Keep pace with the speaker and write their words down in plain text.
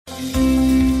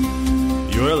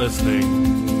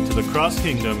listening to the Cross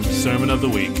Kingdom Sermon of the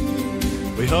Week.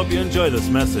 We hope you enjoy this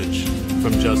message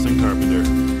from Justin Carpenter.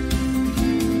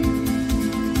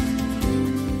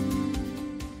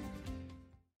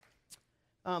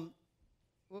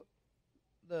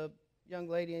 The young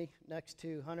lady next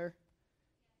to Hunter,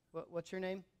 what's your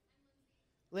name?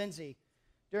 Lindsay.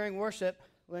 During worship,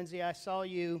 Lindsay, I saw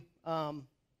you,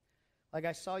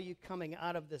 I saw you coming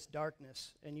out of this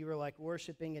darkness, and you were like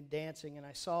worshiping and dancing, and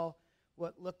I saw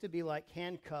what looked to be like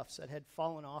handcuffs that had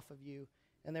fallen off of you,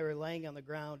 and they were laying on the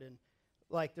ground, and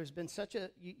like there's been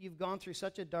you've gone through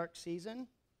such a dark season,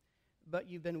 but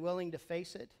you've been willing to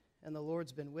face it, and the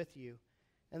Lord's been with you.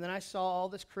 And then I saw all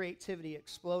this creativity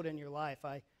explode in your life.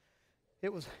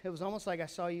 It was almost like I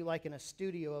saw you like in a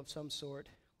studio of some sort,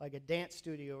 like a dance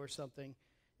studio or something,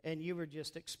 and you were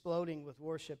just exploding with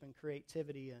worship and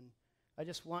creativity. And I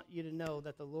just want you to know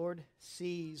that the Lord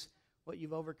sees what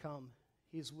you've overcome.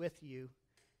 He's with you,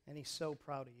 and He's so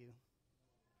proud of you.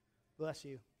 Bless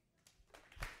you.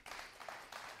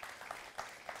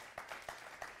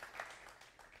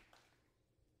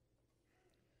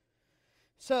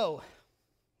 So,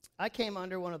 I came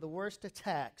under one of the worst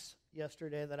attacks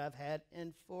yesterday that I've had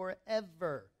in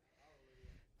forever.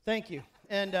 Thank you.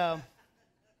 And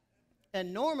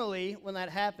normally when that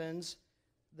happens,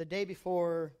 the day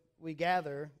before we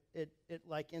gather, it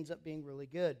like ends up being really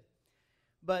good.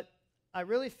 But I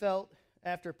really felt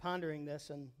after pondering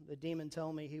this and the demon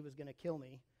telling me he was going to kill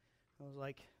me, I was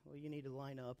like, well, you need to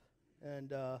line up. And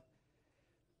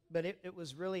but it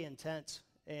was really intense.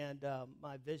 And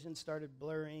my vision started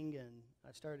blurring, and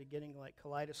I started getting like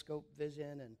kaleidoscope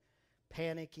vision and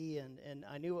panicky, and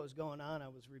I knew what was going on. I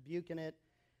was rebuking it,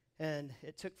 and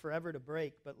it took forever to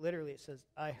break, but literally it says,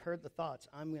 I heard the thoughts,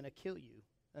 I'm going to kill you.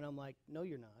 And I'm like, no,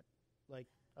 you're not. Like,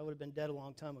 I would have been dead a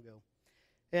long time ago.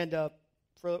 And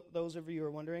for those of you who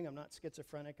are wondering, I'm not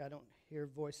schizophrenic. I don't hear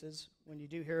voices. When you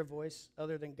do hear a voice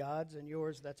other than God's and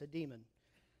yours, that's a demon.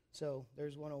 So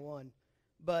there's 101.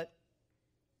 But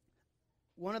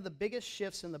one of the biggest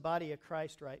shifts in the body of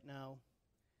Christ right now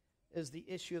is the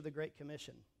issue of the Great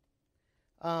Commission.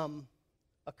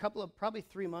 Probably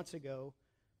 3 months ago,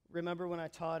 remember when I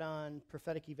taught on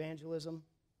prophetic evangelism,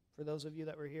 for those of you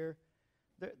that were here?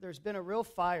 There's been a real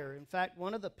fire. In fact,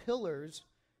 one of the pillars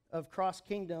of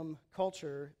cross-kingdom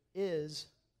culture is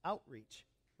outreach,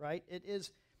 right? It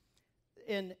is,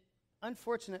 and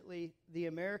unfortunately, the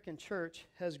American church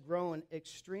has grown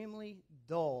extremely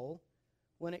dull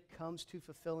when it comes to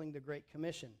fulfilling the Great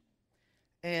Commission.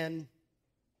 And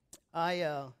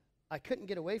I couldn't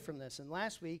get away from this. And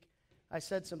last week, I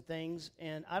said some things,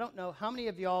 and I don't know, how many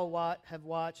of y'all have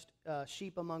watched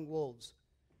Sheep Among Wolves?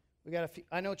 We got a few.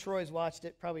 I know Troy's watched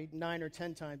it probably 9 or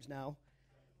 10 times now,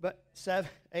 but 7,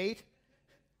 8?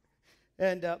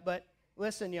 And but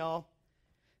listen, y'all,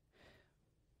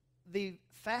 the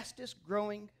fastest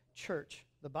growing church,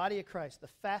 the body of Christ, the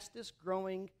fastest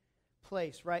growing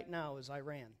place right now is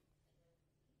Iran.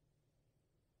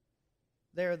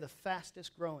 They're the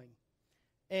fastest growing.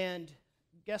 And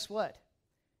guess what?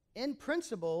 In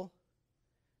principle,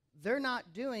 they're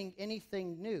not doing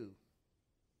anything new.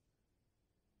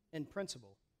 In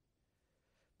principle.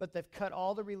 But they've cut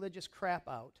all the religious crap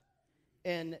out,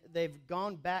 and they've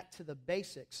gone back to the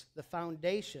basics, the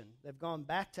foundation. They've gone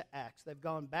back to Acts. They've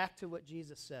gone back to what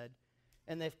Jesus said,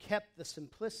 and they've kept the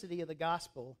simplicity of the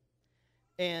gospel.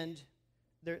 And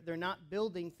they're not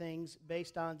building things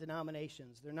based on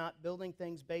denominations. They're not building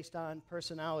things based on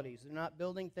personalities. They're not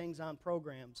building things on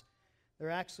programs.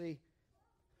 They're actually,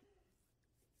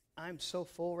 I'm so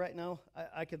full right now,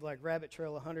 I could like rabbit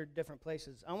trail 100 different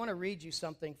places. I want to read you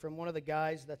something from one of the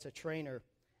guys that's a trainer.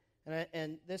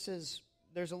 And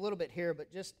there's a little bit here,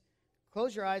 but just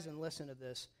close your eyes and listen to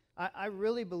this. I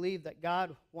really believe that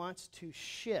God wants to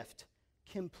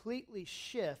completely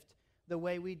shift the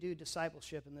way we do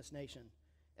discipleship in this nation.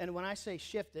 And when I say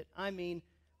shift it, I mean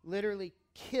literally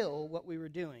kill what we were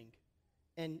doing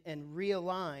and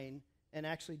realign and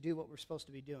actually do what we're supposed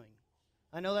to be doing.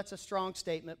 I know that's a strong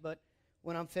statement, but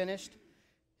when I'm finished,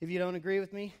 if you don't agree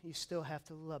with me, you still have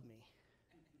to love me.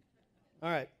 All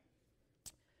right.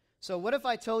 So what if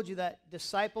I told you that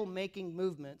disciple-making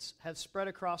movements have spread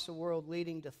across the world,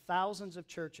 leading to thousands of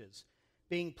churches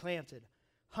being planted,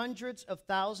 hundreds of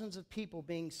thousands of people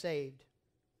being saved?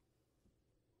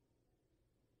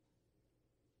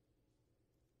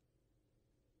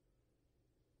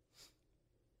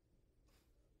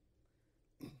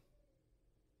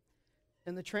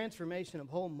 And the transformation of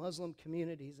whole Muslim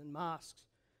communities and mosques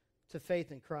to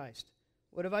faith in Christ.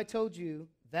 What if I told you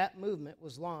that movement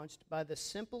was launched by the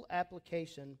simple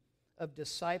application of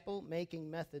disciple-making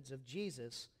methods of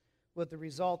Jesus with the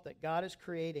result that God is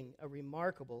creating a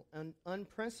remarkable and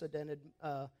unprecedented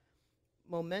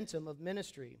momentum of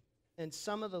ministry in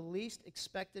some of the least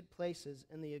expected places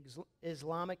in the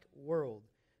Islamic world.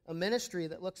 A ministry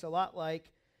that looks a lot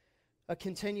like a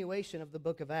continuation of the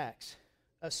book of Acts.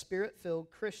 A Spirit-filled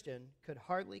Christian could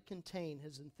hardly contain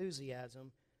his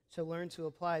enthusiasm to learn to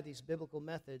apply these biblical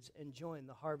methods and join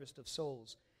the harvest of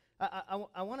souls.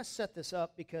 I want to set this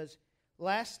up because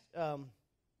last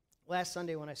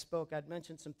Sunday when I spoke, I'd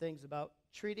mentioned some things about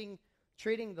treating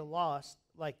the lost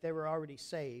like they were already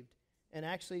saved and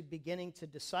actually beginning to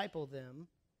disciple them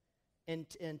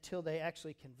until they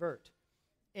actually convert.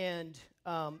 And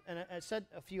I said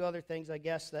a few other things, I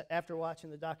guess, that after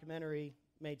watching the documentary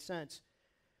made sense.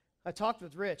 I talked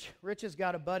with Rich. Rich has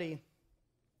got a buddy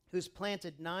who's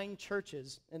planted 9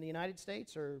 churches in the United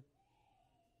States,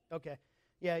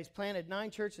 he's planted 9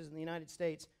 churches in the United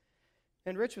States.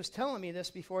 And Rich was telling me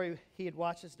this before he had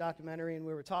watched this documentary, and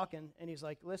we were talking, and he's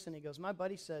like, listen, he goes, my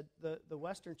buddy said the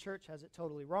Western church has it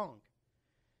totally wrong,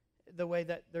 the way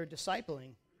that they're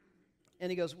discipling.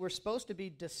 And he goes, we're supposed to be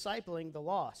discipling the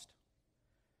lost.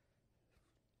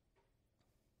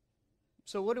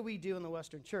 So what do we do in the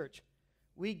Western church?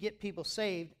 We get people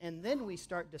saved, and then we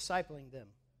start discipling them.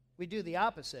 We do the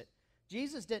opposite.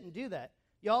 Jesus didn't do that.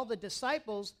 Y'all, the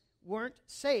disciples weren't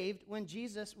saved when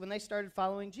they started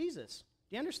following Jesus.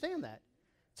 Do you understand that?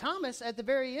 Thomas, at the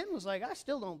very end, was like, I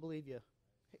still don't believe you.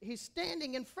 He's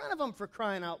standing in front of them, for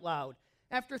crying out loud.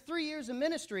 After 3 years of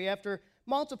ministry, after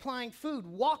multiplying food,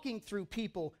 walking through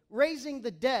people, raising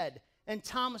the dead, and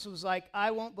Thomas was like,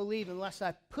 I won't believe unless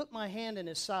I put my hand in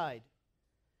his side.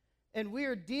 And we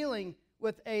are dealing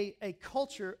with a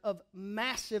culture of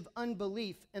massive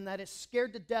unbelief, and that is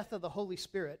scared to death of the Holy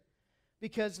Spirit,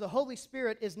 because the Holy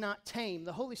Spirit is not tame.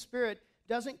 The Holy Spirit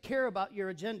doesn't care about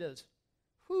your agendas.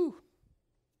 Whew.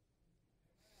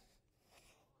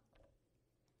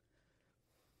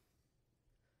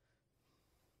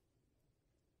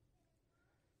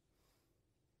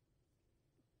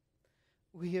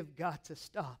 We have got to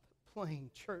stop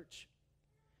playing church.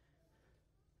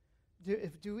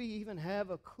 Do we even have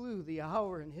a clue the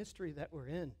hour in history that we're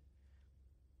in?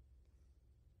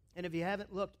 And if you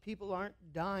haven't looked, people aren't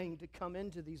dying to come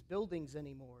into these buildings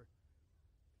anymore.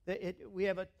 We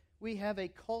have a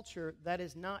culture that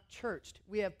is not churched.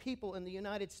 We have people in the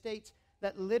United States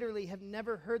that literally have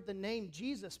never heard the name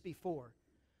Jesus before.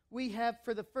 We have,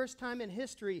 for the first time in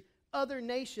history, other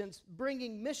nations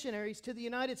bringing missionaries to the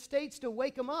United States to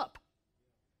wake them up.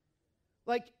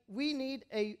 Like, we need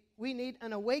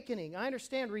an awakening. I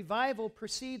understand revival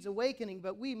precedes awakening,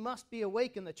 but we must be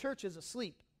awakened. The church is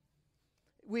asleep.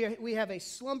 We have a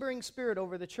slumbering spirit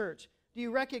over the church. Do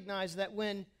you recognize that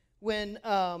when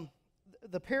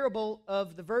the parable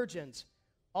of the virgins,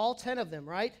 all 10 of them,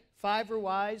 right? 5 were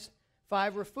wise,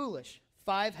 5 were foolish.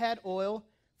 5 had oil,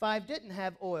 5 didn't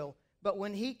have oil. But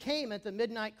when he came at the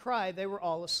midnight cry, they were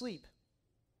all asleep.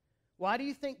 Why do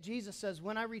you think Jesus says,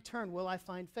 when I return, will I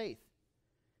find faith?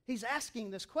 He's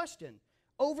asking this question.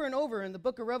 Over and over in the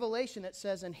book of Revelation, it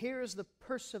says, and here is the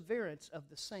perseverance of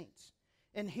the saints.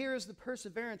 And here is the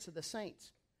perseverance of the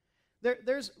saints.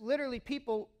 There's literally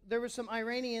people, there were some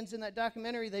Iranians in that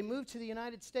documentary, they moved to the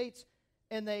United States,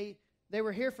 and they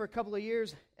were here for a couple of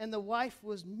years, and the wife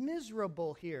was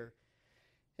miserable here.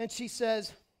 And she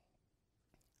says,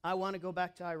 I want to go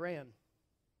back to Iran.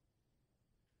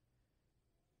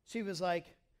 She was like,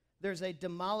 there's a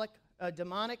demonic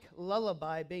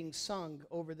lullaby being sung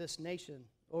over this nation,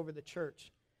 over the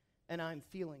church, and I'm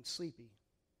feeling sleepy.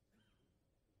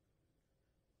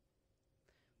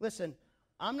 Listen,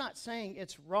 I'm not saying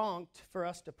it's wrong for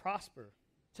us to prosper,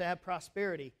 to have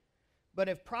prosperity, but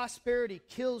if prosperity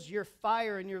kills your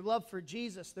fire and your love for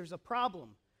Jesus, there's a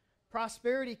problem.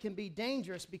 Prosperity can be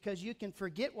dangerous because you can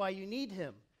forget why you need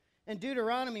him. In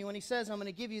Deuteronomy, when he says, I'm going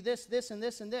to give you this, this, and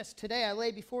this, and this, today I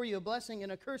lay before you a blessing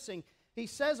and a cursing, he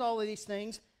says all of these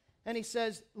things, and he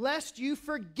says, lest you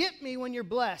forget me when you're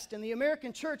blessed. And the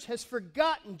American church has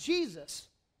forgotten Jesus.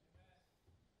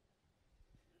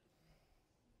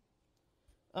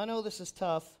 I know this is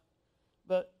tough,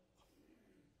 but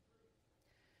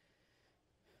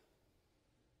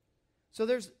so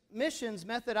there's missions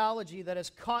methodology that has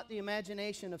caught the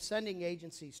imagination of sending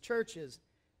agencies, churches,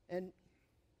 and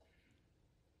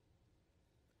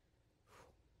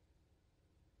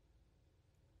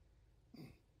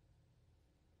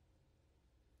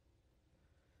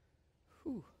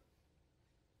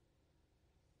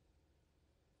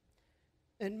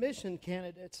mission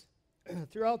candidates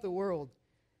throughout the world.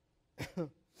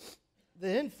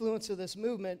 The influence of this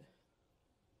movement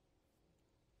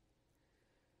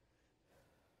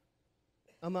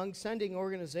among sending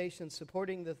organizations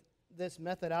supporting this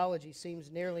methodology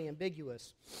seems nearly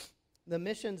ambiguous. The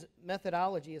mission's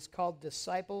methodology is called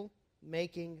Disciple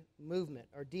Making Movement,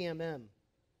 or DMM.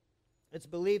 It's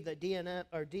believed that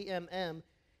DMM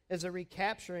is a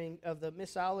recapturing of the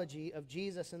missiology of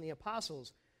Jesus and the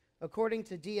apostles. According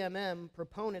to DMM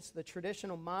proponents, the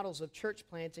traditional models of church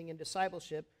planting and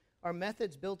discipleship are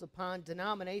methods built upon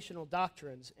denominational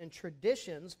doctrines and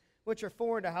traditions which are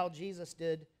foreign to how Jesus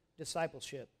did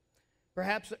discipleship.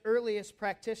 Perhaps the earliest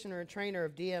practitioner and trainer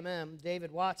of DMM,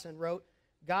 David Watson, wrote,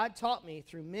 "God taught me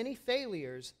through many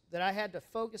failures that I had to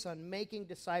focus on making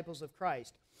disciples of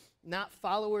Christ, not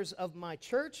followers of my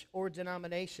church or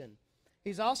denomination.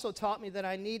 He's also taught me that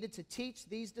I needed to teach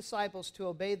these disciples to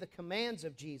obey the commands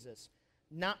of Jesus,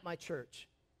 not my church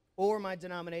or my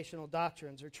denominational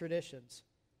doctrines or traditions."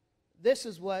 This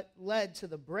is what led to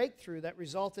the breakthrough that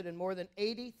resulted in more than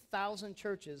 80,000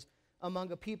 churches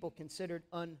among a people considered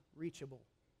unreachable.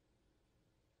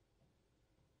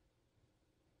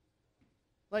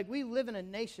 Like, we live in a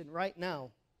nation right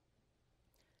now.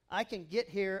 I can get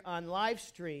here on live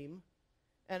stream,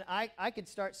 and I could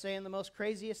start saying the most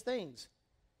craziest things.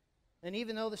 And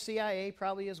even though the CIA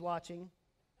probably is watching,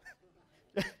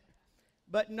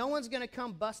 but no one's going to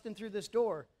come busting through this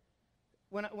door.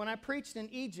 When I preached in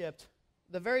Egypt,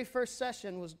 the very first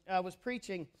session I was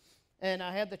preaching, and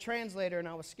I had the translator, and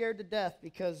I was scared to death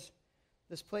because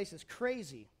this place is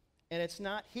crazy, and it's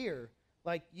not here.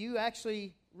 Like, you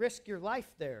actually risk your life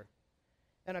there.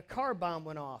 And a car bomb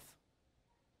went off.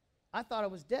 I thought I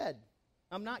was dead.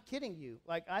 I'm not kidding you.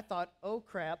 Like, I thought, oh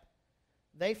crap,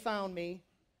 they found me,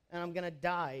 and I'm going to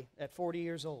die at 40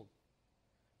 years old.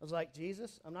 I was like,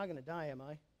 Jesus, I'm not going to die, am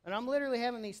I? And I'm literally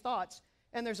having these thoughts,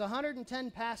 and there's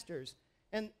 110 pastors,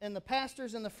 and the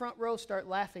pastors in the front row start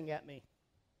laughing at me.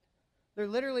 They're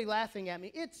literally laughing at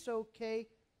me. It's okay,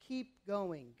 keep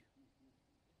going.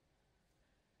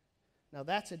 Now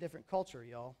that's a different culture,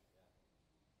 y'all.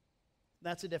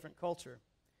 That's a different culture.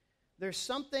 There's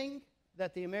something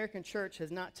that the American church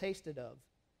has not tasted of,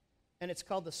 and it's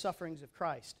called the sufferings of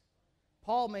Christ.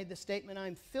 Paul made the statement,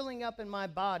 I'm filling up in my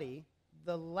body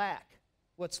the lack,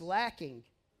 what's lacking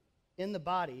in the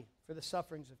body for the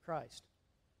sufferings of Christ.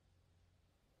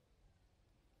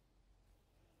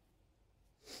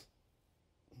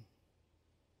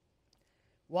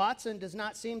 Watson does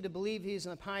not seem to believe he's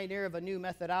a pioneer of a new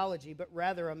methodology, but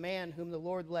rather a man whom the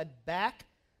Lord led back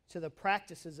to the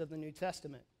practices of the New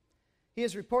Testament. He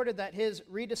has reported that his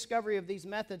rediscovery of these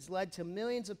methods led to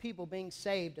millions of people being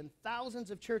saved and thousands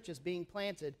of churches being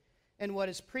planted in what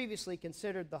is previously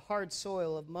considered the hard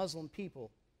soil of Muslim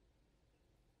people.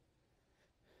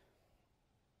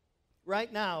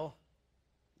 Right now,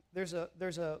 there's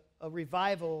a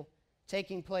revival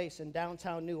taking place in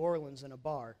downtown New Orleans in a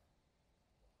bar.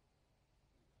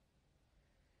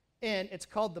 And it's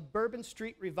called the Bourbon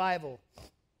Street Revival.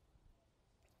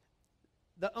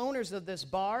 The owners of this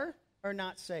bar are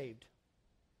not saved.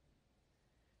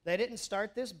 They didn't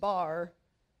start this bar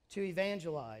to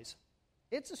evangelize.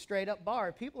 It's a straight-up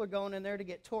bar. People are going in there to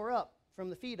get tore up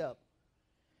from the feet up.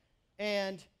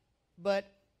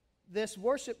 But this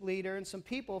worship leader and some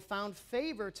people found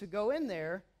favor to go in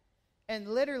there, and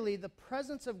literally the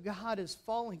presence of God is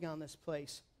falling on this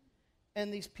place.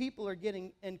 And these people are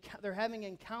they're having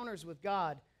encounters with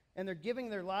God, and they're giving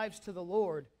their lives to the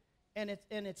Lord. And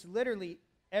it's literally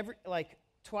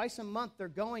twice a month they're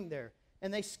going there,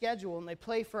 and they schedule and they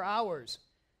play for hours.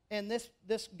 And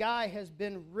this guy has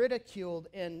been ridiculed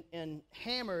and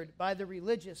hammered by the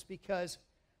religious because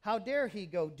how dare he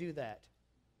go do that?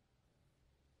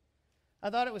 I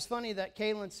thought it was funny that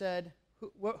Kaylin said,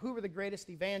 who were the greatest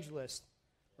evangelists,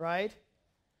 right?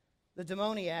 The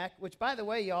demoniac, which, by the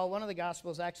way, y'all, one of the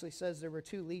Gospels actually says there were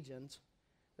 2 legions.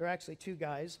 There were actually 2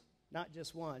 guys, not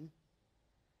just one,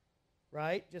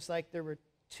 right? Just like there were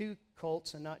 2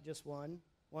 cults and not just one.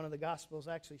 One of the Gospels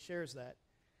actually shares that.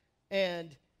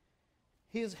 And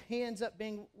he ends up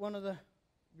being one of the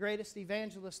greatest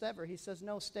evangelists ever. He says,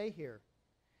 no, stay here.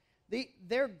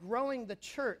 They're growing the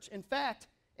church. In fact,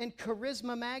 in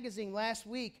Charisma magazine last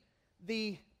week,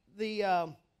 the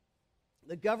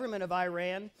government of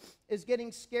Iran is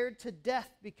getting scared to death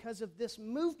because of this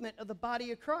movement of the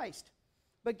body of Christ.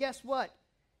 But guess what?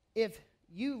 If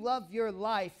you love your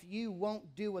life, you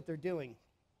won't do what they're doing.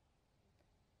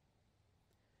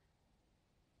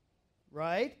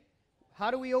 Right?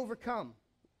 How do we overcome?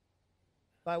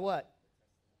 By what?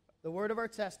 The word of our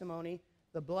testimony,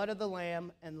 the blood of the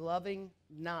Lamb, and loving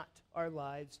not our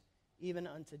lives even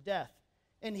unto death.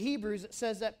 In Hebrews, it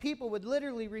says that people would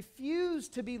literally refuse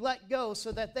to be let go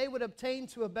so that they would obtain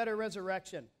to a better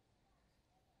resurrection.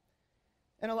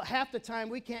 And half the time,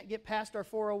 we can't get past our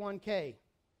 401k.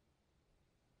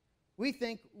 We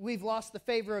think we've lost the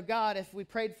favor of God if we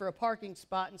prayed for a parking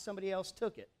spot and somebody else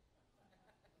took it.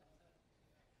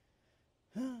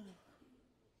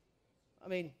 I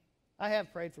mean, I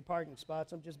have prayed for parking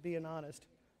spots. I'm just being honest.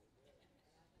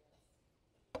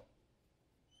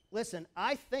 Listen,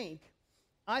 I think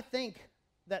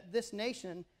that this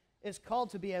nation is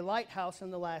called to be a lighthouse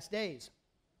in the last days.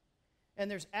 And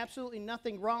there's absolutely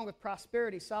nothing wrong with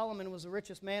prosperity. Solomon was the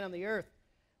richest man on the earth.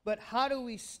 But how do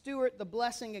we steward the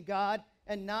blessing of God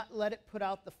and not let it put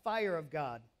out the fire of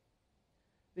God?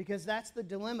 Because that's the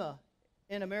dilemma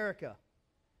in America.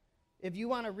 If you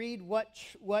want to read what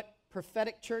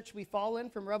prophetic church we fall in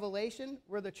from Revelation,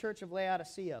 we're the church of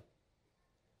Laodicea.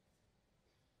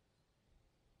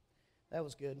 That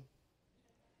was good.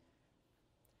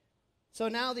 So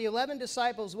now the 11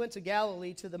 disciples went to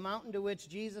Galilee, to the mountain to which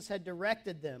Jesus had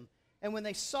directed them. And when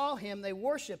they saw him, they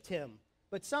worshipped him.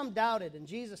 But some doubted, and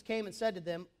Jesus came and said to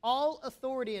them, "All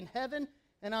authority in heaven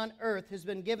and on earth has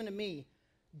been given to me.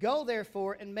 Go,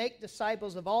 therefore, and make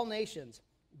disciples of all nations,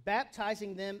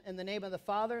 baptizing them in the name of the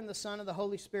Father and the Son and the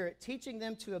Holy Spirit, teaching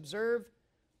them to observe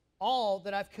all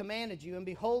that I've commanded you. And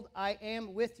behold, I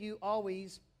am with you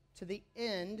always to the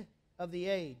end of the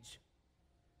age."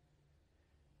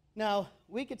 Now,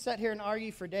 we could sit here and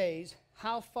argue for days,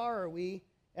 how far are we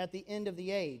at the end of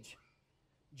the age?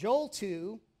 Joel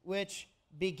 2, which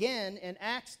began in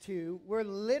Acts 2, we're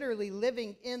literally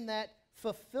living in that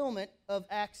fulfillment of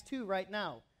Acts 2 right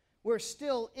now. We're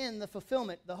still in the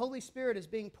fulfillment. The Holy Spirit is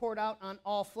being poured out on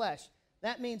all flesh.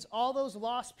 That means all those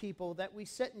lost people that we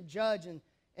sit and judge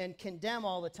and condemn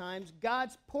all the times,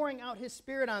 God's pouring out His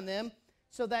Spirit on them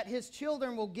so that His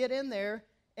children will get in there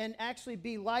and actually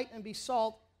be light and be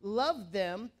salt, love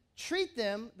them, treat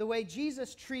them the way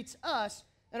Jesus treats us,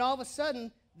 and all of a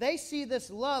sudden, they see this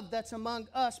love that's among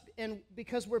us, and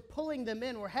because we're pulling them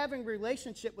in, we're having a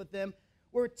relationship with them,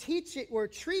 we're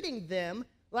treating them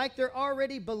like they're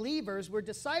already believers, we're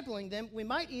discipling them, we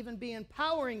might even be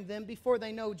empowering them before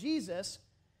they know Jesus,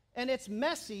 and it's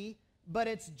messy, but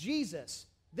it's Jesus.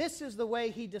 This is the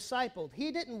way He discipled.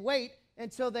 He didn't wait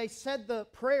until they said the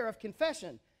prayer of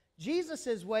confession.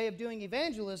 Jesus' way of doing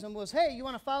evangelism was, hey, you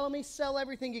want to follow me? Sell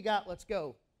everything you got, let's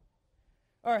go.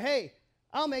 Or, hey,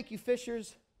 I'll make you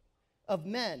fishers of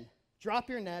men. Drop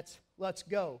your nets, let's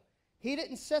go. He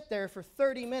didn't sit there for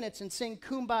 30 minutes and sing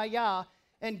Kumbaya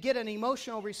and get an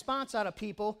emotional response out of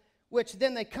people, which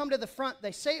then they come to the front,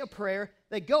 they say a prayer,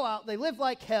 they go out, they live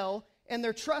like hell, and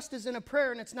their trust is in a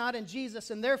prayer and it's not in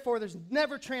Jesus, and therefore there's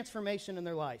never transformation in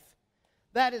their life.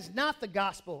 That is not the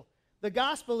gospel. The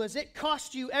gospel is it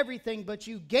costs you everything, but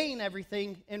you gain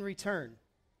everything in return.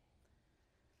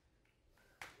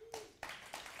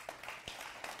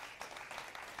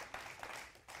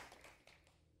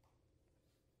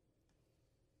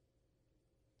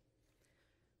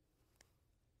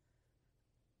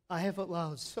 I have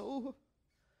allowed so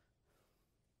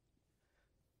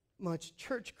much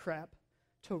church crap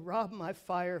to rob my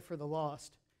fire for the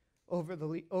lost over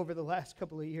the last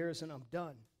couple of years, and I'm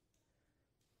done.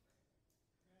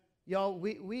 Y'all,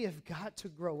 we have got to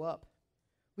grow up.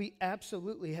 We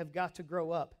absolutely have got to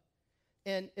grow up.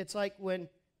 And it's like when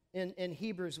in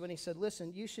Hebrews when he said,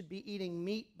 listen, you should be eating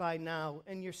meat by now,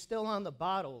 and you're still on the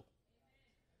bottle.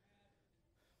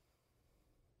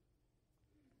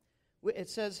 It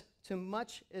says, to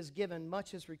much is given,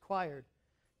 much is required.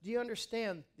 Do you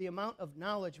understand the amount of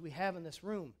knowledge we have in this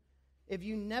room? If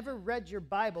you never read your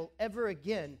Bible ever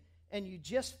again, and you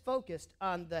just focused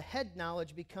on the head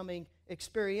knowledge becoming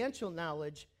experiential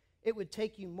knowledge, it would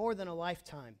take you more than a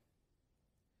lifetime.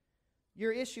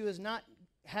 Your issue is not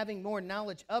having more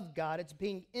knowledge of God, it's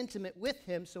being intimate with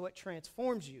Him so it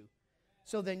transforms you.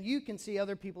 So then you can see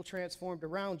other people transformed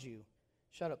around you.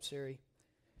 Shut up, Siri.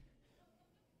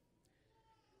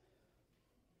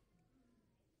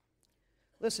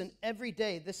 Listen, every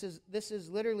day, this is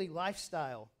literally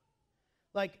lifestyle.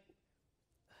 Like,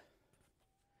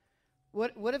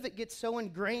 what if it gets so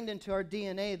ingrained into our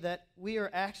DNA that we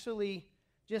are actually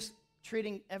just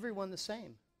treating everyone the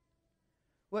same?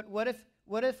 What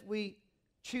if we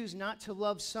choose not to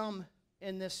love some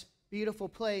in this beautiful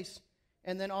place,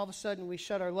 and then all of a sudden we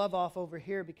shut our love off over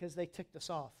here because they ticked us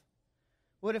off?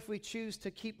 What if we choose to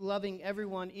keep loving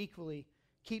everyone equally?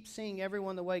 Keep seeing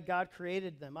everyone the way God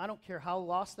created them. I don't care how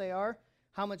lost they are,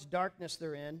 how much darkness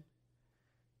they're in.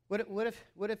 What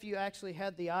if you actually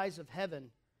had the eyes of heaven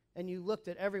and you looked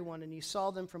at everyone and you saw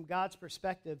them from God's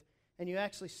perspective and you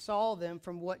actually saw them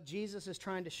from what Jesus is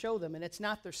trying to show them, and it's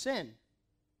not their sin.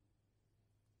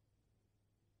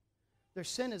 Their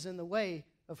sin is in the way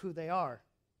of who they are.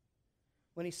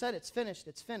 When he said it's finished,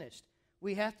 it's finished.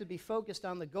 We have to be focused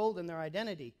on the goal and their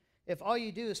identity. If all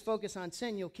you do is focus on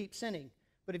sin, you'll keep sinning.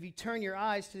 But if you turn your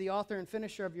eyes to the author and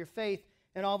finisher of your faith,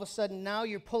 and all of a sudden now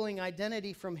you're pulling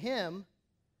identity from him,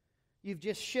 you've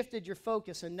just shifted your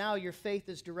focus, and now your faith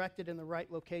is directed in the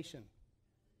right location.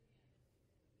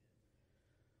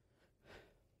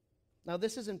 Now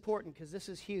this is important because this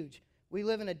is huge. We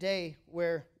live in a day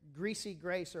where greasy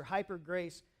grace or hyper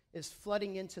grace is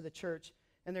flooding into the church,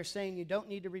 and they're saying you don't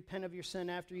need to repent of your sin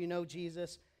after you know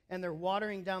Jesus, and they're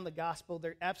watering down the gospel.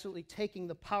 They're absolutely taking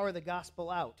the power of the gospel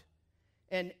out.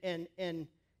 And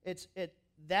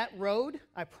that road,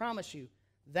 I promise you,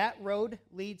 that road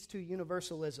leads to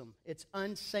universalism. It's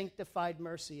unsanctified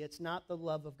mercy. It's not the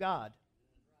love of God.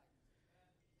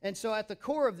 And so at the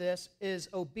core of this is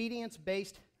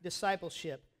obedience-based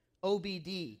discipleship,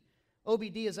 OBD.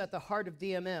 OBD is at the heart of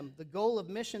DMM. The goal of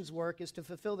missions work is to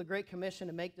fulfill the Great Commission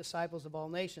to make disciples of all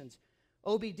nations.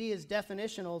 OBD is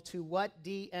definitional to what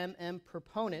DMM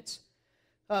proponents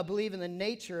believe in the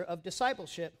nature of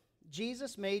discipleship.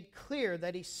 Jesus made clear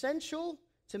that essential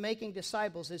to making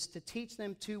disciples is to teach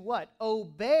them to what?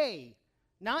 Obey.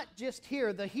 Not just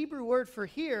hear. The Hebrew word for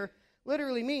hear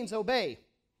literally means obey.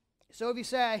 So if you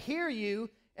say, I hear you,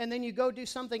 and then you go do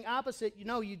something opposite, you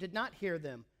know you did not hear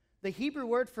them. The Hebrew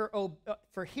word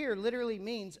for hear literally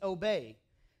means obey.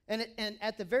 And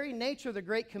at the very nature of the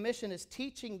Great Commission is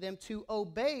teaching them to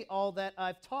obey all that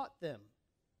I've taught them,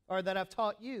 or that I've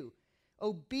taught you.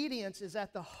 Obedience is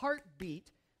at the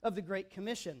heartbeat of the Great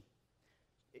Commission.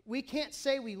 We can't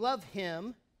say we love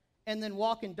him and then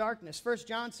walk in darkness. 1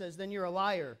 John says, then you're a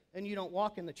liar and you don't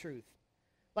walk in the truth.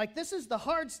 Like, this is the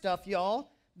hard stuff, y'all,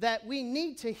 that we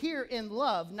need to hear in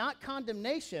love, not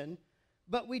condemnation,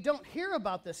 but we don't hear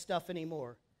about this stuff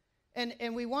anymore.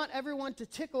 And we want everyone to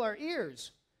tickle our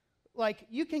ears. Like,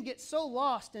 you can get so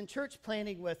lost in church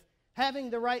planning with having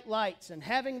the right lights and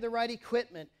having the right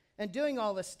equipment and doing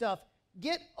all this stuff.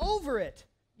 Get over it.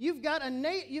 You've got an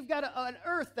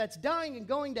earth that's dying and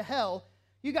going to hell.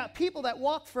 You got people that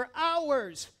walk for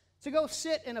hours to go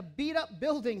sit in a beat-up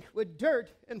building with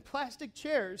dirt and plastic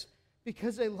chairs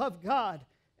because they love God.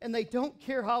 And they don't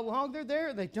care how long they're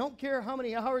there. They don't care how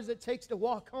many hours it takes to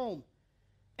walk home.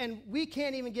 And we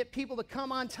can't even get people to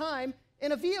come on time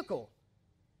in a vehicle.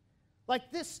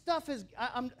 Like, this stuff is,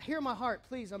 hear my heart,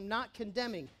 please, I'm not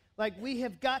condemning. Like, we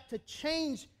have got to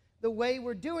change the way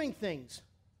we're doing things.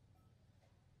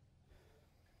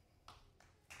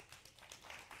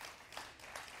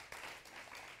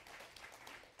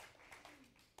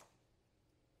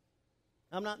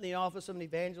 I'm not in the office of an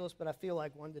evangelist, but I feel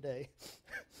like one today.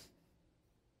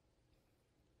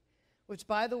 Which,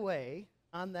 by the way,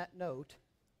 on that note,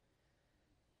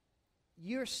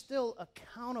 you're still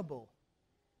accountable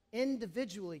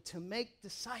individually to make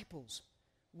disciples,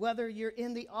 whether you're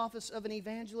in the office of an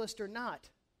evangelist or not.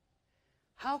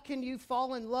 How can you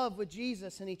fall in love with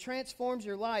Jesus and he transforms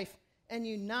your life and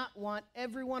you not want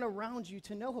everyone around you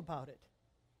to know about it?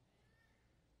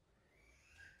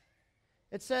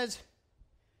 It says,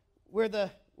 where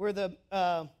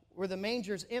the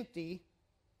manger's empty.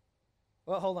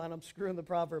 Well, hold on, I'm screwing the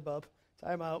proverb up.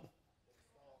 Time out.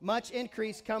 Much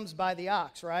increase comes by the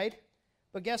ox, right?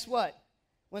 But guess what?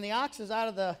 When the ox is out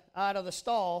of the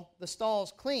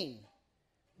stall's clean.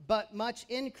 But much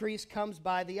increase comes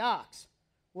by the ox.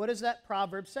 What is that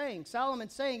proverb saying?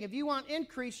 Solomon's saying, if you want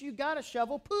increase, you got to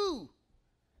shovel poo.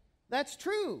 That's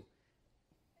true.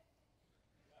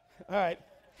 All right.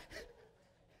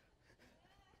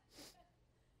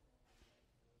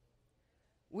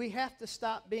 We have to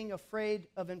stop being afraid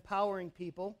of empowering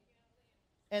people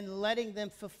and letting them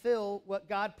fulfill what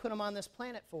God put them on this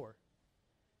planet for.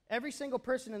 Every single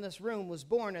person in this room was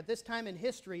born at this time in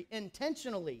history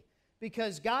intentionally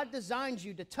because God designed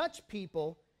you to touch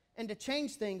people and to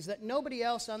change things that nobody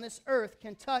else on this earth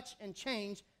can touch and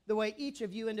change the way each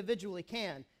of you individually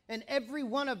can. And every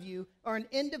one of you are an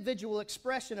individual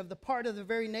expression of the part of the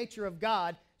very nature of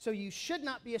God, so you should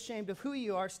not be ashamed of who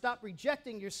you are. Stop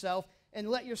rejecting yourself and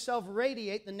let yourself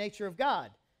radiate the nature of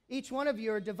God. Each one of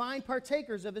you are divine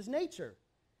partakers of his nature.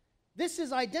 This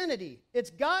is identity. It's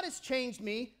God has changed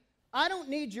me. I don't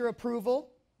need your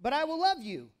approval, but I will love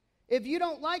you. If you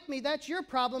don't like me, that's your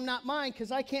problem, not mine,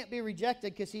 because I can't be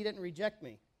rejected because he didn't reject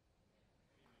me.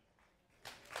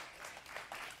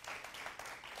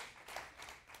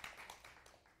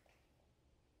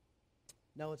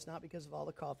 No, it's not because of all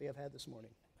the coffee I've had this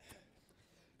morning.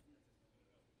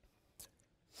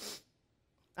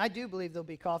 I do believe there'll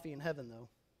be coffee in heaven, though.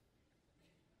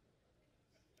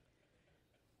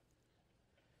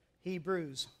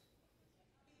 Hebrews.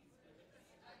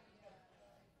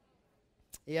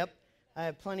 Yep. I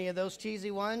have plenty of those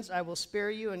cheesy ones. I will spare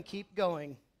you and keep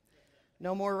going.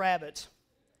 No more rabbits.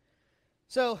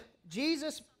 So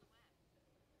Jesus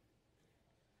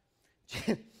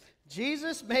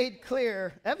made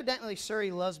clear, evidently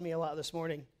Surrey loves me a lot this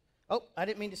morning. Oh, I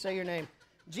didn't mean to say your name.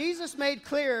 Jesus made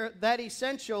clear that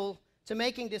essential to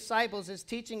making disciples is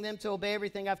teaching them to obey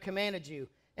everything I've commanded you.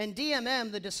 And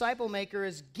DMM, the disciple maker,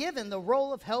 is given the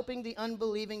role of helping the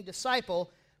unbelieving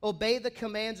disciple obey the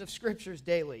commands of Scriptures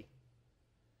daily.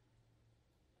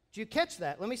 Did you catch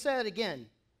that? Let me say that again.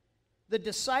 In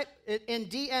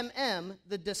DMM,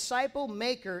 the disciple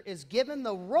maker is given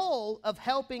the role of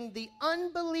helping the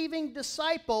unbelieving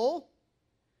disciple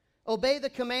obey the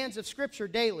commands of Scripture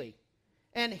daily.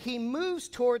 And he moves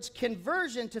towards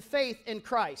conversion to faith in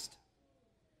Christ.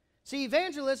 See,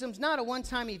 evangelism is not a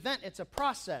one-time event, it's a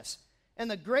process.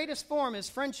 And the greatest form is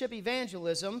friendship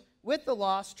evangelism with the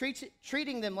lost,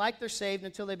 treating them like they're saved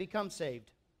until they become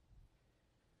saved.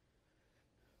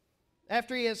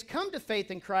 After he has come to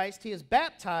faith in Christ, he is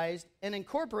baptized and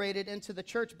incorporated into the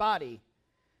church body.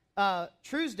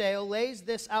 Truesdale lays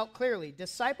this out clearly.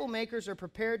 Disciple makers are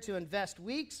prepared to invest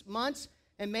weeks, months,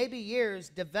 and maybe years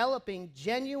developing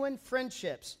genuine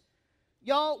friendships.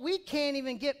 Y'all, we can't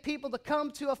even get people to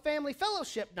come to a family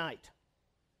fellowship night.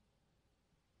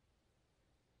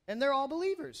 And they're all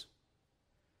believers.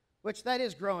 Which that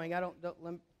is growing.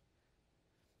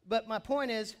 But my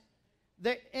point is,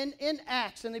 in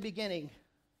Acts, in the beginning,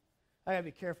 I gotta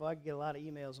be careful, I could get a lot of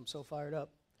emails, I'm so fired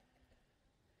up.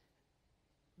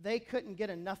 They couldn't get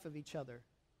enough of each other.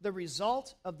 The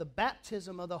result of the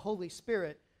baptism of the Holy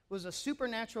Spirit was a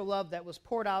supernatural love that was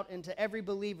poured out into every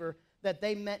believer that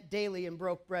they met daily and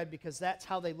broke bread, because that's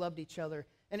how they loved each other,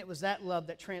 and it was that love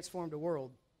that transformed the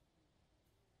world.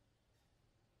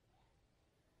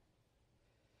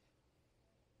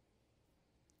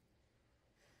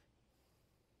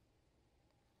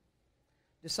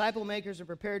 Disciple makers are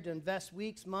prepared to invest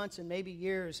weeks, months, and maybe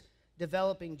years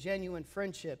developing genuine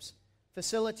friendships,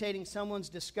 facilitating someone's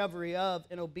discovery of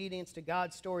and obedience to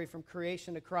God's story from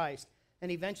creation to Christ,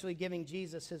 and eventually giving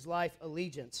Jesus his life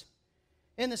allegiance.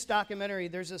 In this documentary,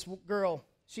 there's this girl.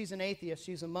 She's an atheist.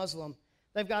 She's a Muslim.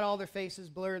 They've got all their faces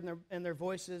blurred and their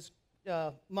voices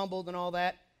mumbled and all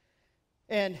that.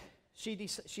 And she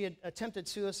had attempted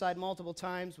suicide multiple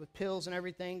times with pills and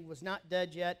everything, was not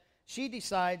dead yet. She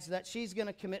decides that she's going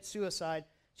to commit suicide.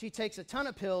 She takes a ton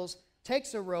of pills,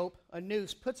 takes a rope, a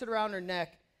noose, puts it around her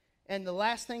neck, and the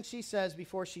last thing she says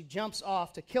before she jumps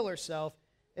off to kill herself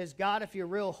is, "God, if you're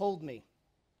real, hold me."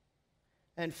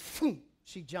 And boom,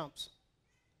 she jumps.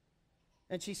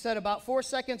 And she said about 4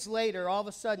 seconds later, all of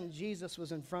a sudden, Jesus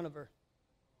was in front of her.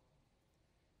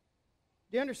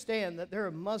 Do you understand that there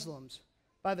are Muslims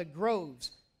by the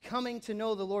groves coming to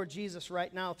know the Lord Jesus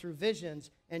right now through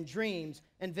visions and dreams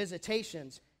and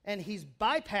visitations? And he's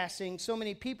bypassing so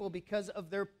many people because of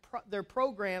their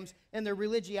programs and their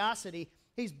religiosity.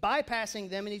 He's bypassing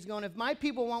them, and he's going, if my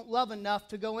people won't love enough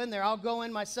to go in there, I'll go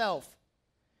in myself.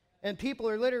 And people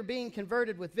are literally being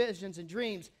converted with visions and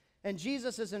dreams, and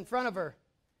Jesus is in front of her.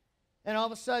 And all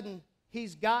of a sudden,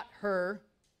 he's got her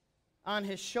on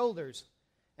his shoulders.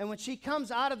 And when she comes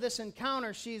out of this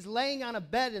encounter, she's laying on a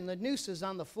bed and the noose is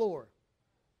on the floor.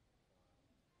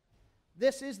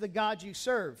 This is the God you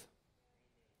serve.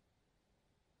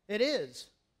 It is.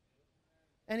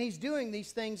 And he's doing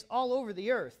these things all over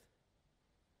the earth.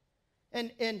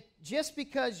 And just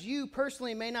because you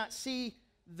personally may not see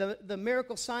the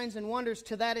miracle signs and wonders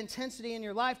to that intensity in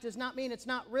your life does not mean it's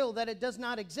not real, that it does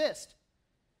not exist.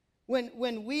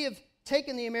 When we have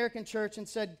taken the American church and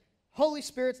said, Holy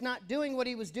Spirit's not doing what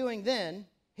he was doing then,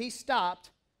 he stopped,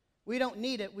 we don't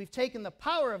need it, we've taken the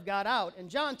power of God out. In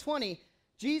John 20,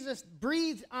 Jesus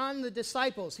breathed on the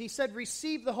disciples. He said,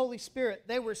 receive the Holy Spirit.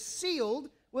 They were sealed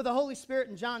with the Holy Spirit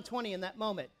in John 20 in that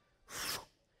moment.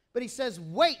 But he says,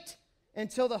 wait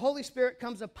until the Holy Spirit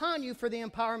comes upon you for the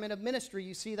empowerment of ministry.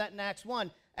 You see that in Acts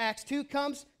 1. Acts 2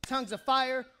 comes, tongues of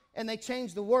fire, and they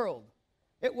changed the world.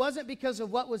 It wasn't because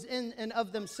of what was in and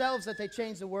of themselves that they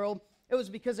changed the world. It was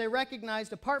because they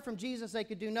recognized apart from Jesus they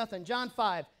could do nothing. John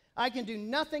 5, I can do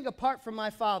nothing apart from my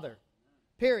Father,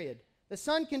 period. The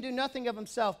Son can do nothing of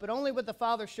himself, but only what the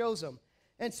Father shows him.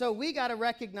 And so we got to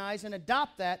recognize and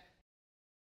adopt that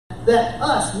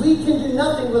we can do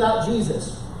nothing without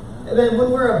Jesus. And then when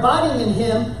we're abiding in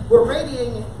him, we're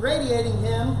radiating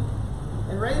him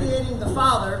and radiating the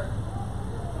Father.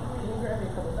 Can you grab me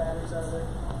a couple batteries out of there?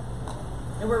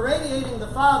 And we're radiating the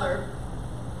Father,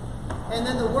 and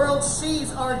then the world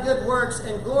sees our good works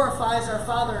and glorifies our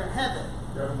Father in heaven.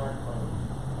 Grab a microphone.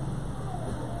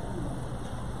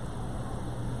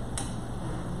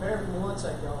 Bear with me one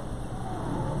sec, y'all.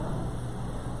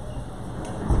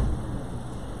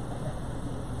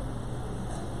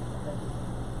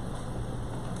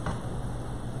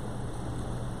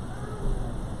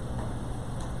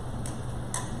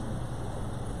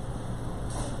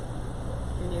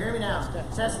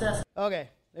 Test. Okay,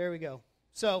 there we go.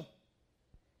 So,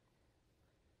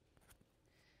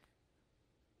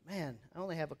 man, I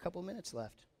only have a couple minutes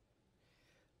left.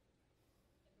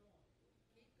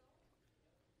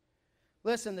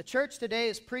 Listen, the church today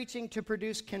is preaching to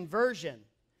produce conversion,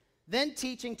 then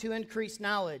teaching to increase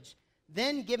knowledge,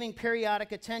 then giving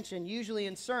periodic attention, usually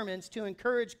in sermons, to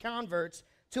encourage converts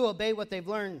to obey what they've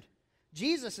learned.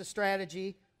 Jesus'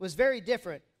 strategy was very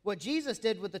different. What Jesus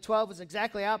did with the 12 was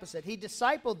exactly opposite. He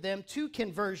discipled them to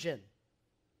conversion.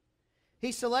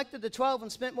 He selected the 12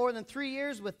 and spent more than 3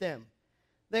 years with them.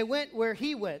 They went where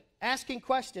he went, asking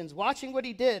questions, watching what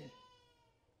he did,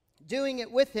 doing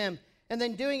it with him, and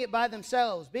then doing it by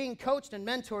themselves, being coached and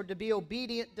mentored to be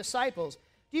obedient disciples.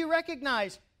 Do you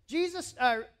recognize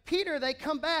Peter, they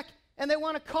come back and they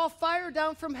want to call fire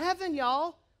down from heaven,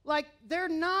 y'all. Like they're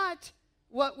not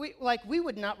we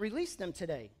would not release them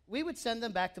today. We would send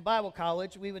them back to Bible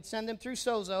college. We would send them through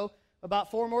Sozo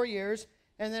about 4 more years.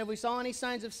 And then if we saw any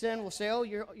signs of sin, we'll say, oh,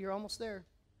 you're almost there.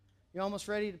 You're almost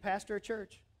ready to pastor a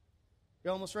church.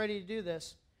 You're almost ready to do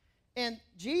this. And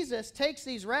Jesus takes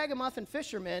these ragamuffin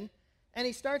fishermen and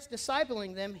he starts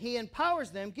discipling them. He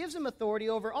empowers them, gives them authority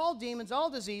over all demons, all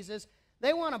diseases.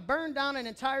 They want to burn down an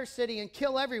entire city and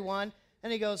kill everyone.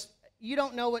 And he goes, you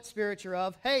don't know what spirit you're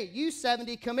of. Hey, you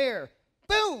 70, come here.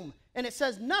 Boom! And it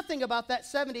says nothing about that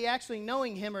 70 actually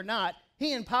knowing him or not.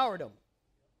 He empowered them.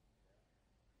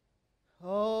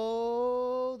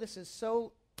 Oh, this is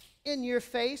so in your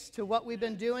face to what we've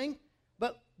been doing.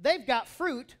 But they've got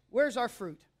fruit. Where's our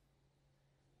fruit?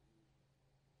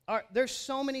 There's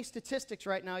so many statistics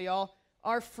right now, y'all.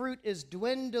 Our fruit is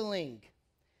dwindling.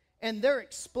 And they're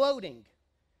exploding.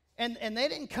 And they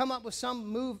didn't come up with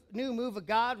some new move of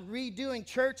God, redoing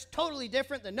church, totally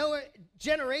different than no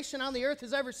generation on the earth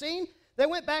has ever seen. They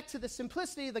went back to the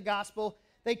simplicity of the gospel.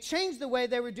 They changed the way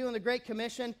they were doing the Great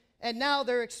Commission, and now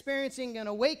they're experiencing an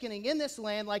awakening in this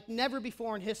land like never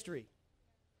before in history.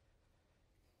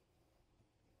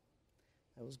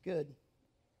 That was good.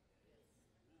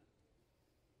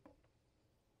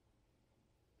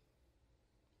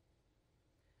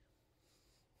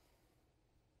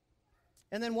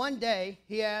 And then one day,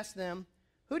 he asked them,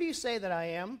 who do you say that I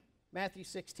am? Matthew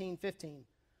 16:15.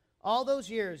 All those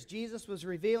years, Jesus was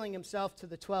revealing himself to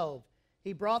the 12.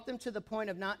 He brought them to the point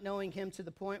of not knowing him, to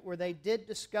the point where they did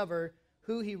discover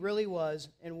who he really was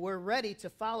and were ready to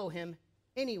follow him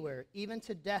anywhere, even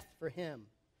to death for him.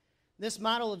 This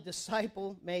model of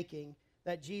disciple making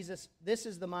that Jesus, this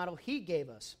is the model he gave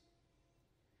us.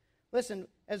 Listen,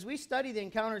 as we study the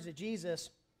encounters of Jesus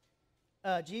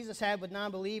had with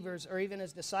non-believers, or even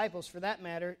his disciples for that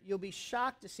matter, you'll be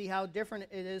shocked to see how different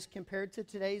it is compared to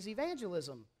today's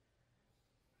evangelism.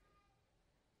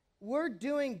 We're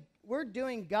doing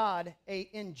God an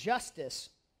injustice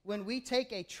when we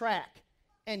take a tract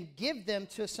and give them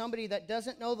to somebody that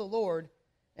doesn't know the Lord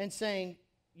and saying,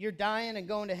 you're dying and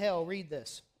going to hell, read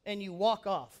this, and you walk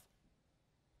off.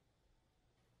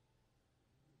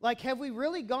 Like, have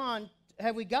we gotten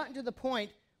to the point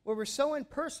where we're so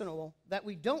impersonal that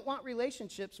we don't want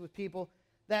relationships with people,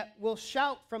 that will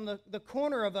shout from the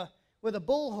corner with a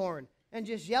bullhorn and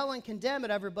just yell and condemn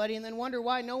at everybody and then wonder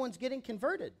why no one's getting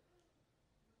converted?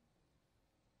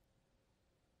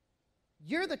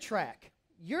 You're the track.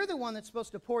 You're the one that's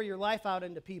supposed to pour your life out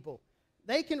into people.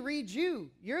 They can read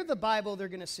you. You're the Bible they're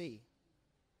going to see.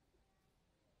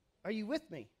 Are you with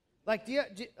me? Like,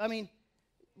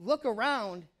 look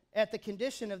around at the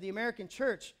condition of the American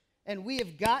church. And we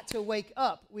have got to wake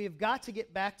up. We have got to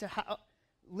get back to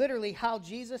how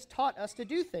Jesus taught us to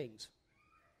do things.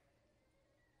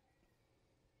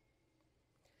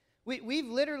 We've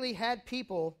literally had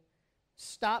people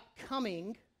stop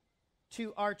coming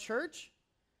to our church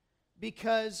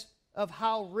because of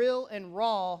how real and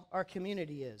raw our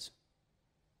community is.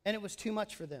 And it was too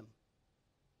much for them.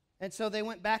 And so they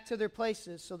went back to their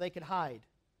places so they could hide.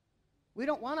 We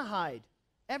don't want to hide.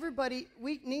 Everybody,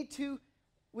 we need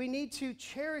to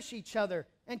cherish each other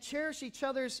and cherish each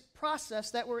other's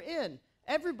process that we're in.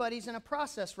 Everybody's in a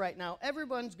process right now.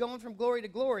 Everyone's going from glory to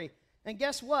glory. And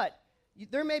guess what?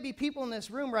 There may be people in this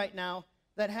room right now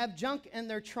that have junk in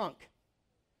their trunk.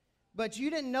 But you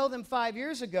didn't know them 5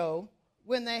 years ago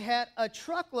when they had a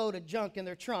truckload of junk in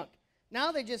their trunk.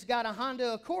 Now they just got a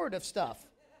Honda Accord of stuff.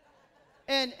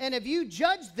 And if you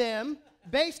judge them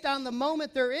based on the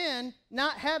moment they're in,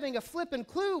 not having a flippin'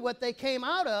 clue what they came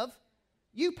out of,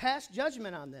 you pass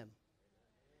judgment on them.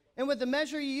 And with the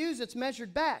measure you use, it's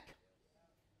measured back.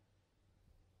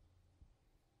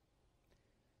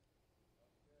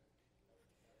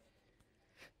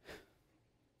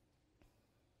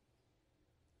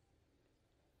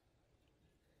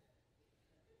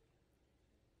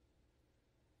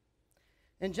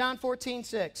 In John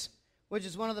 14:6, which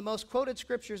is one of the most quoted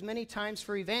scriptures many times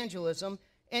for evangelism,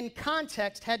 in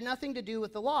context had nothing to do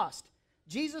with the lost.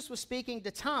 Jesus was speaking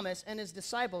to Thomas and his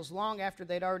disciples long after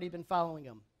they'd already been following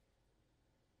him.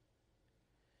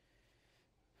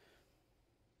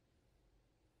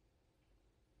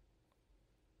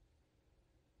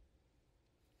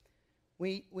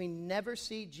 We never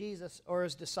see Jesus or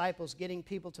his disciples getting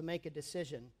people to make a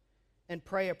decision and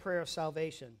pray a prayer of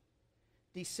salvation.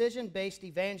 Decision-based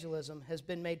evangelism has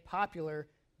been made popular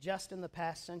just in the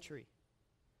past century.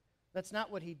 That's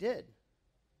not what he did.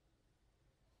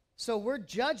 So we're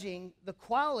judging the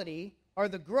quality or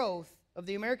the growth of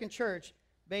the American church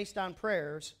based on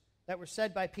prayers that were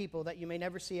said by people that you may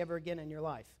never see ever again in your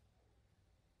life.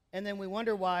 And then we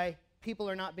wonder why people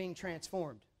are not being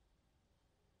transformed.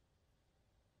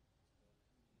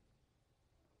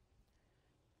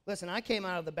 Listen, I came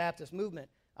out of the Baptist movement.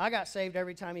 I got saved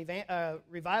every time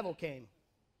revival came.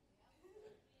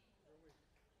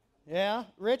 Yeah,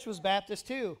 Rich was Baptist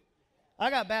too. I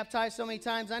got baptized so many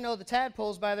times I know the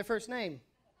tadpoles by their first name.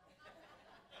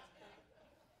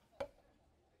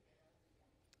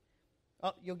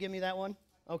 Oh, you'll give me that one?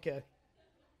 Okay.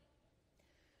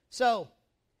 So,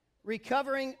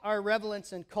 recovering our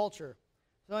relevance in culture.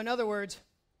 So in other words,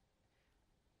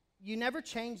 you never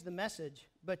change the message,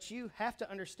 but you have to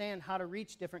understand how to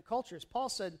reach different cultures. Paul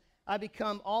said, I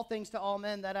become all things to all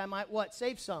men that I might what?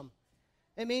 Save some.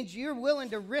 It means you're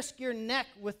willing to risk your neck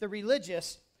with the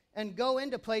religious and go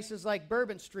into places like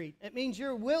Bourbon Street. It means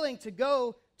you're willing to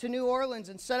go to New Orleans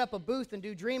and set up a booth and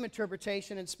do dream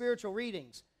interpretation and spiritual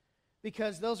readings,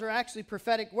 because those are actually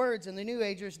prophetic words, and the New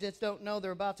Agers just don't know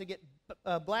they're about to get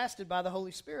blasted by the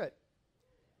Holy Spirit.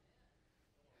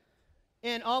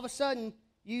 And all of a sudden,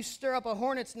 you stir up a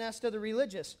hornet's nest of the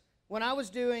religious. When I was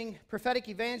doing prophetic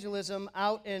evangelism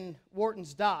out in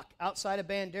Wharton's Dock, outside of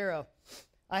Bandera,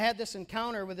 I had this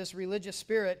encounter with this religious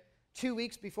spirit 2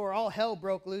 weeks before all hell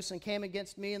broke loose and came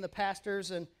against me and the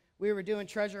pastors, and we were doing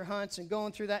treasure hunts and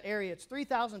going through that area. It's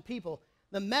 3,000 people.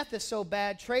 The meth is so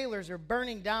bad, trailers are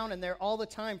burning down in there all the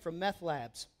time from meth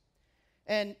labs.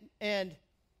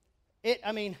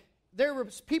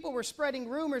 People were spreading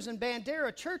rumors in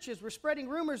Bandera. Churches were spreading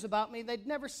rumors about me. They'd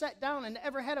never sat down and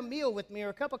ever had a meal with me or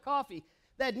a cup of coffee.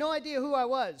 They had no idea who I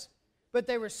was, but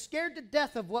they were scared to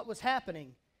death of what was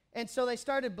happening. And so they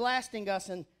started blasting us,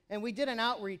 and we did an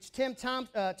outreach. Tim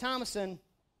Thomason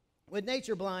with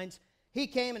Nature Blinds, he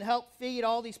came and helped feed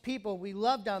all these people. We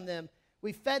loved on them.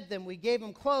 We fed them. We gave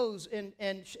them clothes, and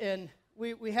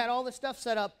we had all this stuff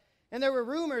set up. And there were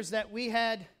rumors that we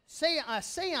had a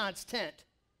seance tent,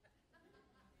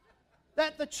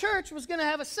 that the church was going to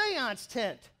have a seance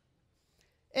tent.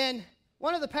 And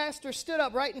one of the pastors stood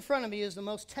up right in front of me. It was the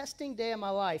most testing day of my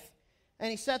life. And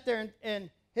he sat there, and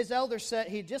his elders said,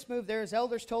 he just moved there. His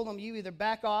elders told him, you either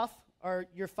back off or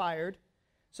you're fired.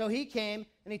 So he came,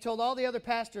 and he told all the other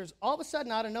pastors, all of a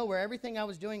sudden, out of nowhere, everything I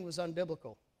was doing was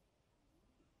unbiblical.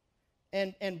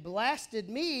 And blasted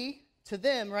me to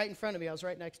them right in front of me. I was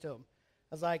right next to him.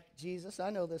 I was like, Jesus, I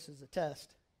know this is a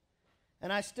test.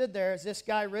 And I stood there as this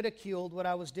guy ridiculed what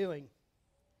I was doing.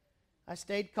 I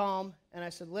stayed calm, and I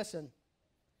said, listen.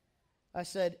 I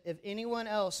said, if anyone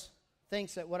else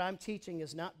thinks that what I'm teaching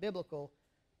is not biblical,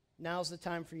 now's the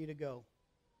time for you to go.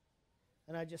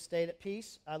 And I just stayed at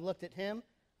peace. I looked at him.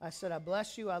 I said, I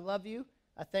bless you. I love you.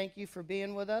 I thank you for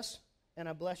being with us, and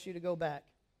I bless you to go back.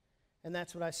 And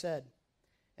that's what I said.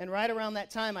 And right around that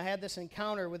time, I had this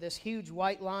encounter with this huge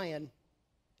white lion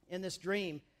in this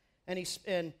dream, and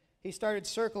he started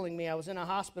circling me. I was in a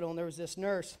hospital, and there was this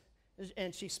nurse,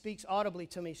 and she speaks audibly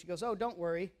to me. She goes, oh, don't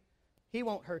worry. He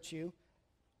won't hurt you.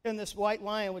 And this white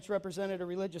lion, which represented a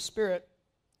religious spirit,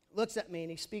 looks at me, and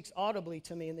he speaks audibly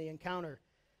to me in the encounter.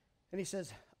 And he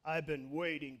says, I've been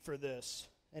waiting for this.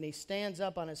 And he stands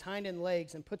up on his hind end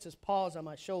legs and puts his paws on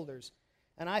my shoulders.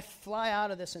 And I fly out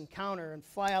of this encounter and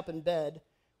fly up in bed,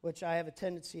 which I have a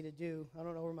tendency to do. I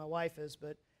don't know where my wife is,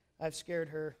 but I've scared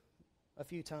her a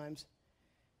few times.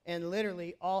 And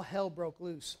literally, all hell broke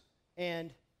loose.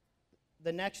 And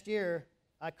the next year,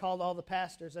 I called all the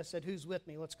pastors. I said, who's with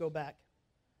me? Let's go back.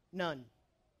 None.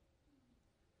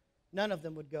 None of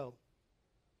them would go.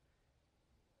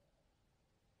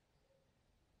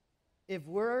 If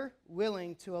we're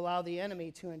willing to allow the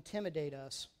enemy to intimidate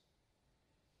us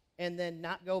and then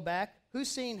not go back, who's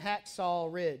seen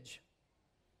Hacksaw Ridge,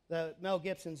 the Mel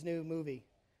Gibson's new movie?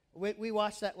 We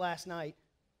watched that last night,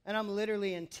 and I'm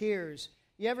literally in tears.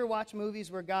 You ever watch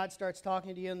movies where God starts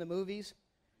talking to you in the movies?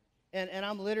 And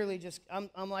I'm literally just,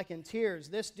 I'm like in tears.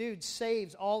 This dude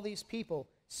saves all these people,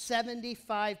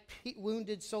 75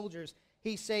 wounded soldiers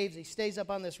he saves. He stays up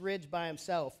on this ridge by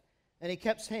himself. And he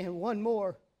kept saying, one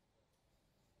more.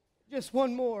 Just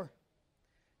one more.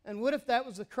 And what if that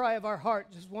was the cry of our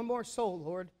heart? Just one more soul,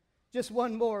 Lord. Just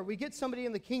one more. We get somebody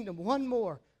in the kingdom. One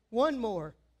more. One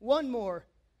more. One more.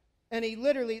 And he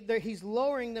literally, he's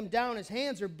lowering them down. His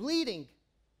hands are bleeding.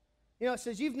 You know, it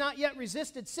says, you've not yet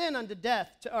resisted sin unto death,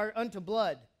 or unto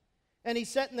blood. And he's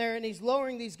sitting there and he's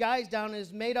lowering these guys down in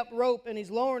his made-up rope, and he's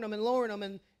lowering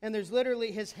them, and there's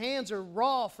literally, his hands are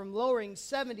raw from lowering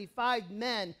 75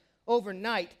 men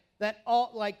overnight that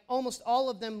almost all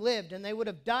of them lived, and they would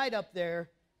have died up there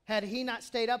had he not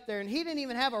stayed up there. And he didn't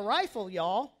even have a rifle,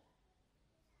 y'all.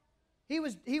 He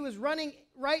was running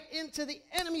right into the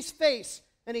enemy's face,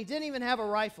 and he didn't even have a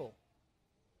rifle.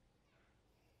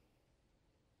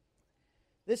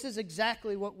 This is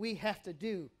exactly what we have to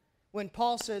do. When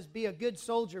Paul says, be a good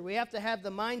soldier, we have to have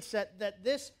the mindset that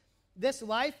this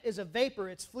life is a vapor,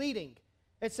 it's fleeting.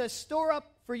 It says, store up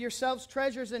for yourselves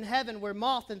treasures in heaven where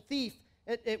moth and thief,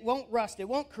 it won't rust, it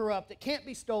won't corrupt, it can't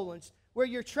be stolen. Where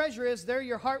your treasure is, there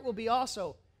your heart will be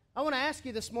also. I want to ask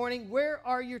you this morning, where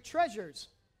are your treasures?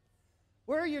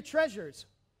 Where are your treasures?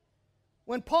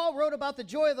 When Paul wrote about the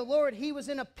joy of the Lord, he was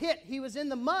in a pit, he was in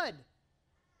the mud.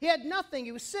 He had nothing.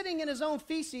 He was sitting in his own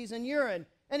feces and urine,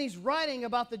 and he's writing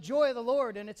about the joy of the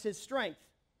Lord, and it's his strength.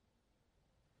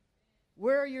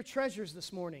 Where are your treasures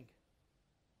this morning?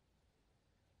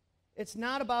 It's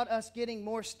not about us getting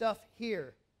more stuff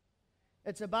here.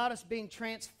 It's about us being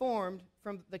transformed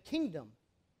from the kingdom.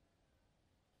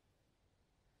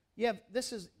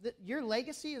 Your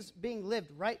legacy is being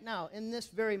lived right now, in this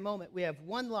very moment. We have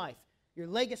one life. Your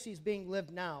legacy is being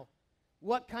lived now.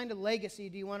 What kind of legacy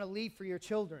do you want to leave for your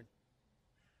children?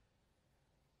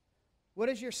 What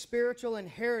is your spiritual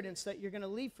inheritance that you're going to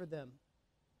leave for them?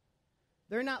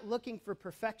 They're not looking for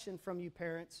perfection from you,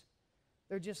 parents.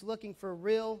 They're just looking for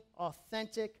real,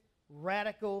 authentic,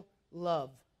 radical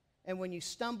love. And when you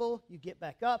stumble, you get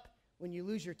back up. When you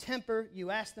lose your temper,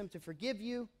 you ask them to forgive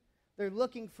you. They're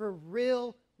looking for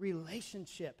real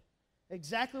relationship.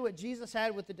 Exactly what Jesus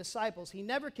had with the disciples. He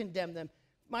never condemned them.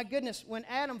 My goodness, when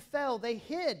Adam fell, they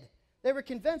hid. They were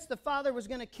convinced the Father was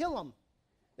going to kill them.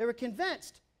 They were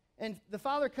convinced. And the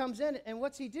Father comes in, and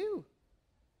what's he do?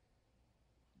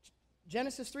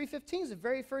 Genesis 3:15 is the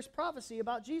very first prophecy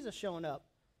about Jesus showing up.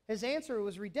 His answer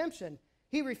was redemption.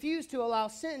 He refused to allow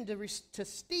sin to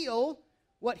steal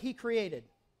what he created.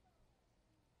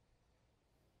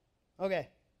 Okay.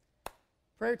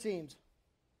 Prayer teams.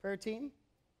 Prayer team.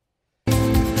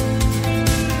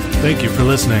 Thank you for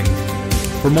listening.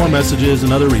 For more messages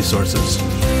and other resources,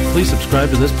 please subscribe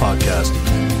to this podcast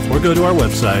or go to our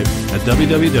website at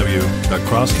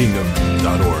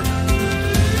www.crosskingdom.org.